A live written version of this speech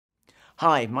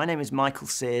Hi, my name is Michael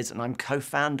Sears and I'm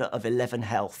co-founder of 11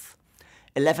 Health.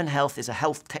 11 Health is a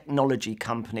health technology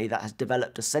company that has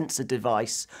developed a sensor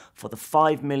device for the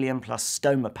 5 million plus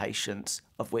stoma patients,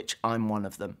 of which I'm one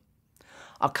of them.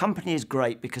 Our company is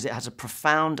great because it has a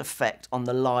profound effect on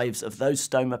the lives of those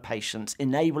stoma patients,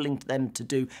 enabling them to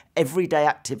do everyday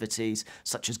activities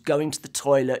such as going to the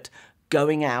toilet,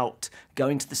 going out,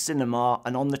 going to the cinema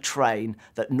and on the train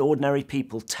that ordinary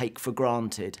people take for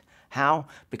granted. How?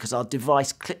 Because our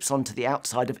device clips onto the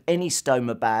outside of any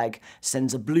stoma bag,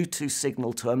 sends a Bluetooth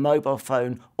signal to a mobile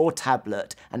phone or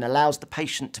tablet and allows the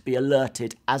patient to be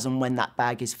alerted as and when that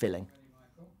bag is filling.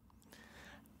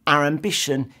 Our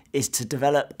ambition is to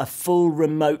develop a full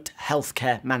remote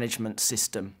healthcare management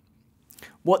system.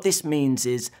 What this means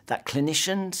is that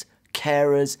clinicians,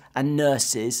 carers and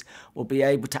nurses will be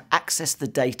able to access the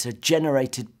data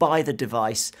generated by the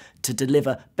device to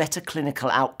deliver better clinical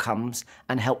outcomes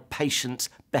and help patients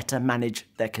better manage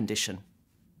their condition.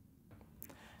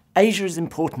 Asia is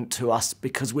important to us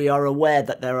because we are aware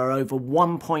that there are over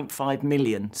 1.5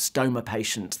 million stoma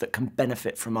patients that can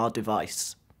benefit from our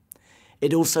device.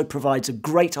 It also provides a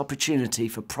great opportunity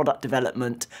for product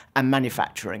development and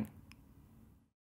manufacturing.